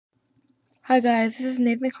Hi guys, this is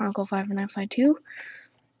Nathan Chronicle 50952,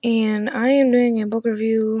 and I am doing a book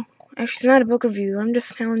review. Actually, it's not a book review. I'm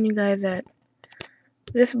just telling you guys that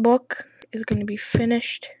this book is going to be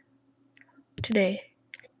finished tonight.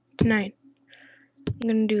 I'm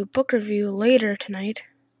going to do a book review later tonight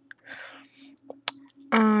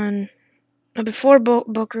on a before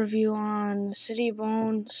book review on City of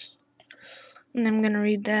Bones, and I'm going to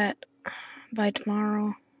read that by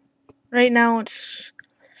tomorrow. Right now it's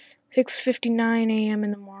 6:59 a.m.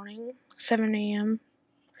 in the morning, 7 a.m.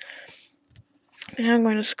 and I'm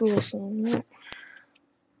going to school, so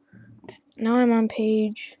now I'm on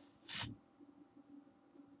page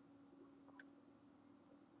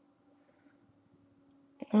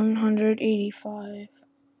 185.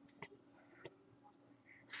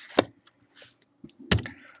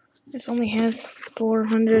 This only has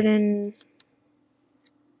 476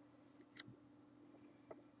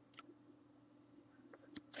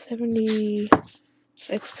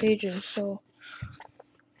 pages, so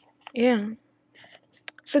yeah.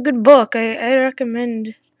 It's a good book. I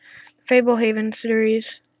recommend Fable Haven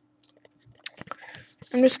series.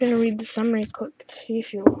 I'm just gonna read the summary quick to see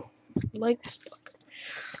if you like this book.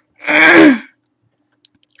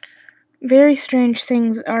 Very strange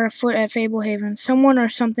things are afoot at Fablehaven. Someone or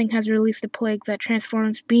something has released a plague that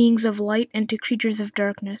transforms beings of light into creatures of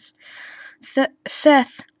darkness.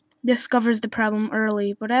 Seth discovers the problem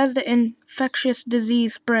early, but as the infectious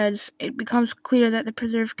disease spreads, it becomes clear that the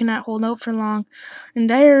preserve cannot hold out for long. In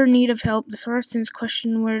dire need of help, the Sorostons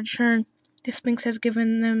question where to turn. The Sphinx has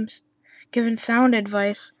given sound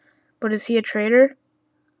advice, but is he a traitor?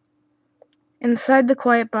 Inside the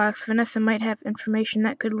quiet box, Vanessa might have information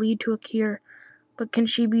that could lead to a cure, but can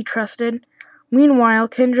she be trusted? Meanwhile,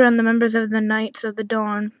 Kendra and the members of the Knights of the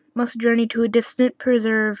Dawn must journey to a distant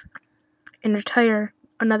preserve and retrieve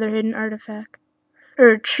another hidden artifact.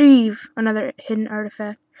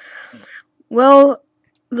 Will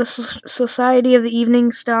the Society of the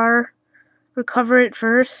Evening Star recover it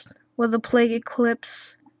first? Will the plague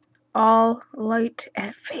eclipse all light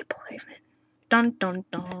at Fablehaven? Dun dun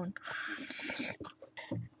dun.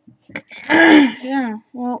 Yeah,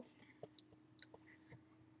 well,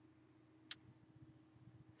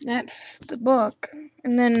 that's the book.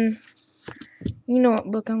 And then, you know what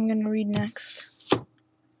book I'm gonna read next.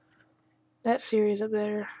 That series up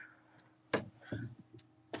there.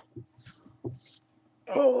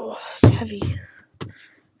 Oh, it's heavy.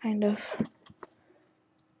 Kind of.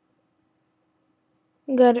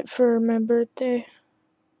 Got it for my birthday.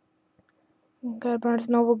 Got a Barnes &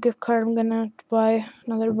 Noble gift card. I'm gonna have to buy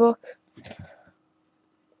another book.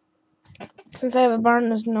 Since I have a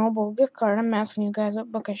Barnes & Noble gift card, I'm asking you guys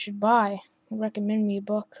what book I should buy. Recommend me a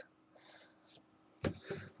book.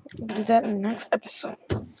 We'll do that in the next episode.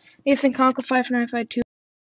 Nathan Conquer 5952.